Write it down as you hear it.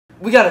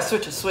We gotta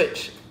switch a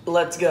switch.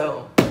 Let's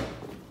go.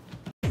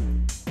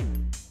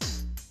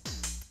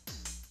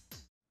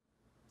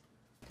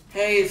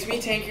 Hey, it's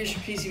me, Tankerz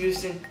from PC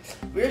Boostin'.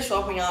 We are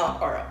swapping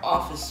out our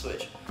office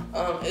switch.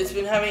 It's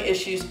been having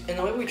issues, and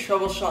the way we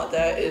troubleshot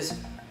that is,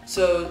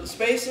 so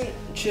Space and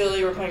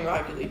Chili were playing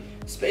Rocket League.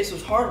 Space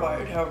was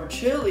hardwired, however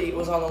Chili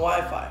was on the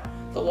Wi-Fi.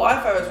 The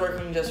Wi-Fi was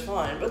working just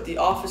fine, but the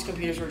office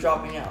computers were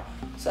dropping out.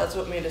 So that's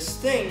what made us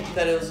think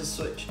that it was a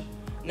switch.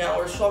 Now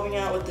we're swapping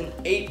out with an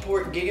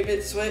 8-port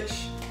gigabit switch.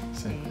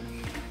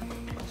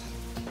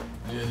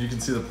 Yeah, you can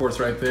see the ports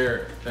right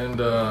there. And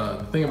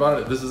the thing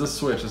about it, this is a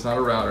switch, it's not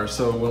a router.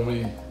 So when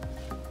we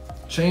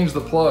change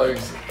the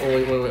plugs,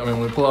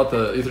 when we pull out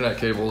the Ethernet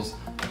cables,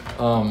 they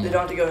don't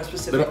have to go in a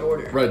specific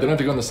order. Right, they don't have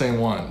to go in the same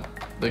one.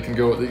 They can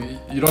go,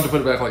 you don't have to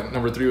put it back like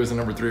number 3 was in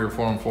number 3 or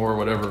 4 and 4 or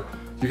whatever.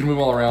 You can move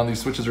all around, these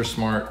switches are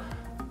smart.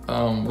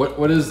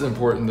 What is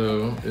important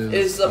though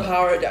is the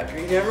power adapter.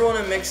 You never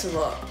want to mix them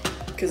up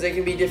because they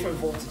can be different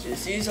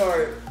voltages. These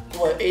are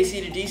what,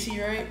 AC to DC,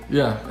 right?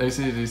 Yeah,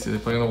 AC to DC, they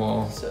plug in the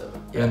wall. So,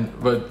 yeah.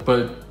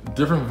 But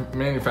different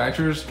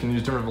manufacturers can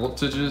use different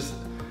voltages,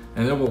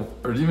 and it will,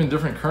 or even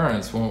different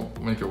currents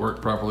won't make it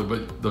work properly,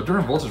 but the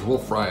different voltage will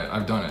fry it.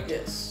 I've done it.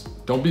 Yes.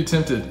 Don't be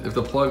tempted. If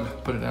the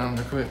plug, put it down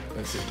real quick.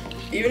 Let's see.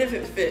 Even if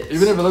it fits.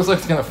 Even if it looks like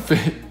it's gonna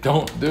fit,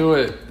 don't do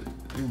it.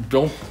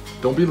 Don't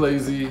be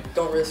lazy.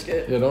 Don't risk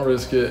it. Yeah, don't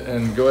risk it,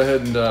 and go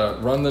ahead and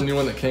run the new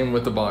one that came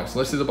with the box.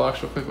 Let's see the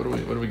box real quick. What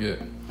do we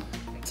get?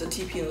 It's a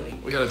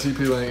TP-Link. We got a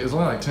TP-Link. It's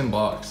only like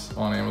 $10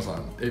 on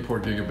Amazon.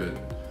 8-port gigabit.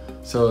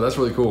 So that's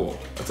really cool.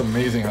 That's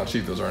amazing how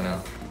cheap those are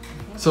now.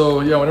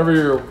 So yeah, whenever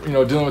you're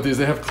dealing with these,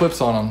 they have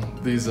clips on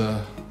them. These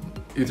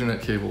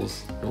Ethernet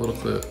cables, a little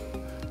clip.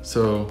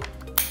 So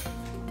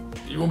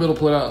you won't be able to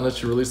pull it out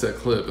unless you release that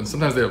clip. And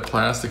sometimes they have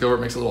plastic over it,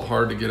 makes it a little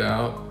hard to get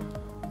out.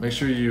 Make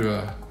sure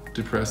you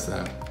depress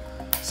that.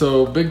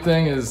 So big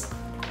thing is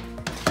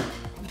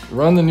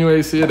run the new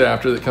AC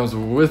adapter that comes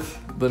with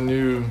the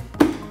new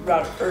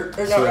router,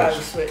 or not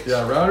router, switch.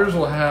 Yeah, routers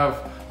will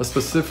have a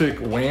specific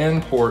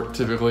WAN port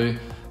typically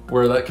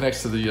where that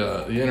connects to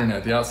the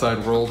internet, the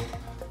outside world.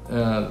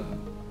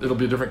 It'll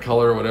be a different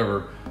color or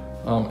whatever.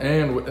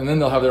 And then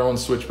they'll have their own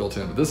switch built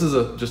in. But this is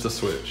just a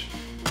switch.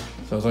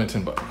 So it's only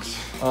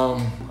 $10. All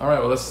right,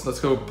 well let's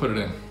go put it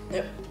in.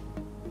 Yep.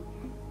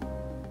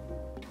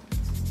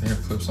 They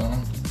have clips on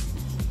them.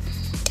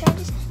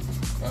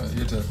 You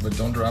have to, but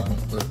don't drop them.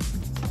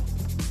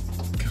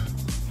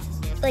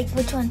 Like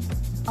which one?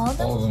 All of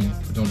them? All of them,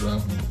 but don't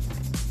drop them.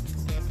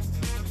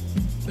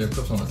 They have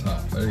clips on the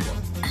top. There you go.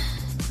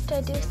 What do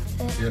I do with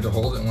it? You have to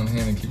hold it in one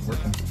hand and keep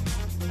working.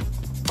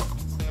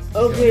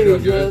 Okay, you're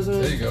good.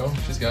 There you go.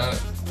 She's got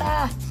it.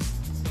 Ah!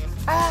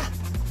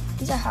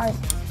 These are hard.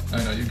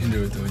 I know, you can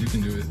do it though. You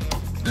can do it.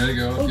 There you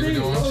go. Keep it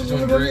going. She's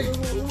doing great.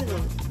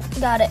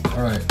 Got it.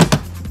 All right.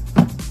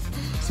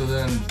 So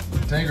then,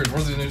 Tankerz,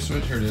 where's the new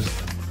switch? Here it is.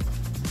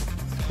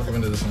 Plug them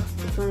into this one.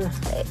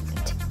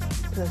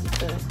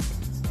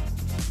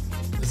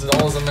 This is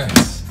always a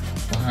mess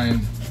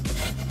behind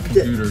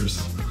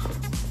computers.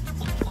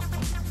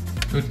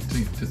 Good.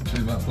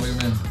 Plug them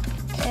in.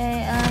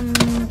 Okay,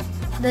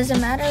 does it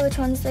matter which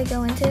ones they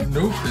go into?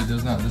 Nope, it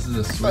does not. This is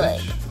a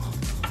switch.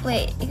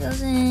 Wait, it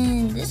goes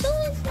in this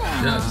one?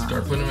 Yeah, just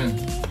start putting them in.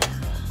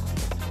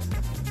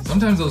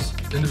 Sometimes those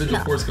individual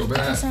ports go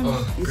bad.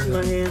 Oh, you see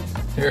my hand?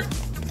 Here.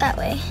 That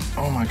way.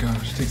 Oh my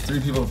gosh, it takes 3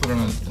 people to put on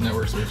a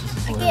network switch. This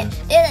is hilarious.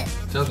 Yeah,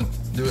 Justin,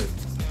 do it.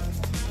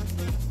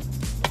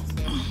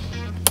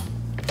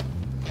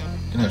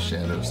 You can have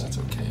shadows, it's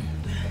okay.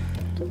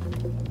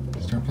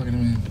 Start plugging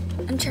them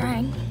in. I'm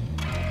trying.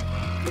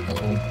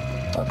 Uh-oh.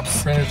 The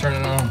printer's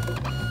turning on.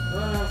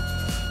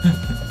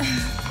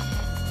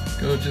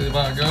 Go,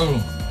 Chilibot,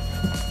 go.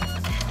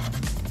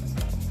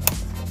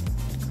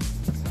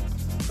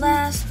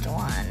 Last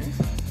one.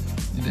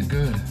 You did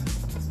good.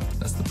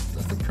 That's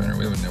the printer.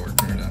 We have a network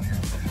printer down here.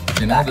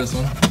 Okay, now this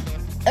one.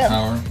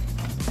 Power.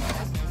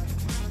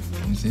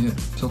 Can you see it?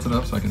 Tilt it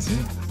up so I can see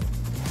it.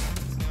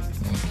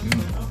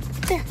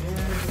 Thank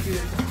you.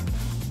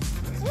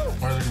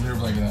 Why is the computer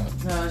blanking out?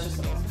 No, it's just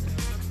a one.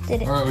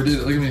 Did it? Alright, we did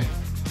it. Look at me.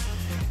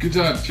 Good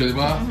job,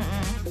 Chilibot.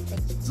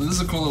 So this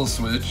is a cool little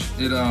switch.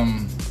 It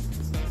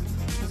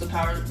It's a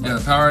power. yeah,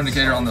 the power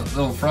indicator on the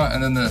little front,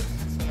 and then the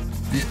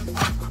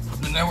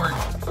network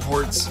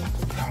ports.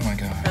 Oh my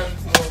god.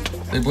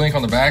 They blink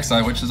on the back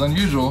side, which is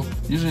unusual.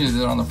 Usually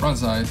they're on the front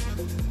side.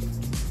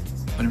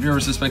 But if you ever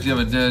suspect you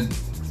have a dead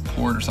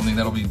port or something,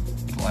 that'll be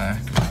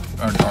black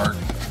or dark.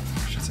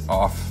 I should say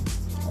off.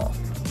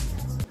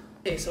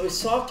 Okay, so we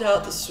swapped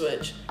out the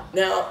switch.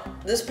 Now,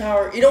 this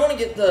power, you don't want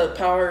to get the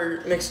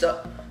power mixed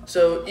up.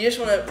 So you just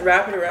want to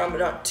wrap it around, but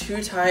not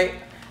too tight.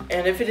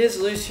 And if it is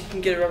loose, you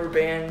can get a rubber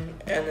band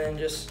and then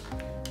just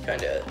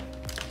kind of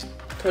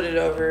put it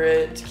over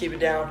it to keep it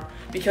down.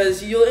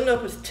 Because you'll end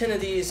up with 10 of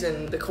these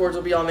and the cords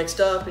will be all mixed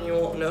up and you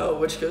won't know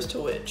which goes to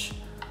which.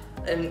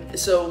 And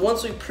so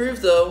once we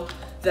prove though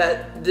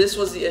that this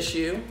was the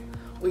issue,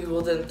 we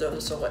will then throw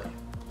this away.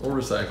 We'll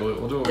recycle it.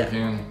 We'll do what we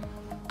can.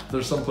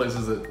 There's some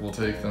places that will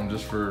take them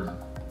just for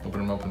open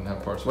them up and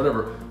have parts,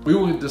 whatever. We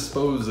will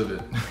dispose of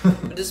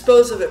it.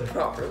 Dispose of it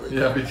properly.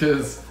 Yeah,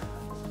 because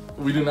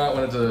we do not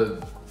want it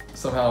to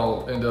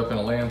somehow end up in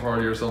a LAN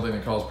party or something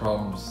and cause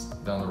problems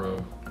down the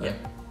road. Right? Yeah.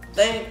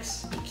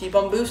 Thanks. Keep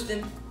on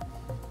boosting.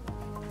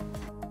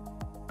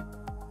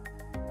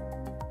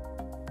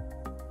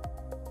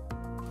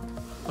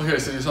 Okay,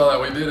 so you saw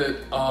that we did it.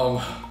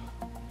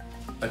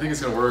 I think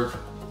it's gonna work.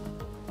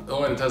 The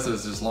only way to test it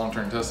is just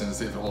long-term testing to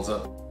see if it holds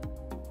up.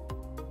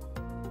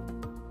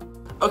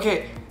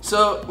 Okay,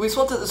 so we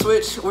swapped out the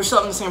switch. We're still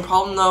having the same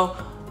problem though.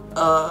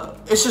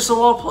 It's just a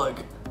wall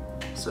plug.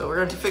 So we're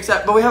going to fix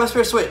that, but we have a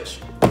spare switch.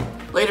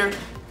 Later.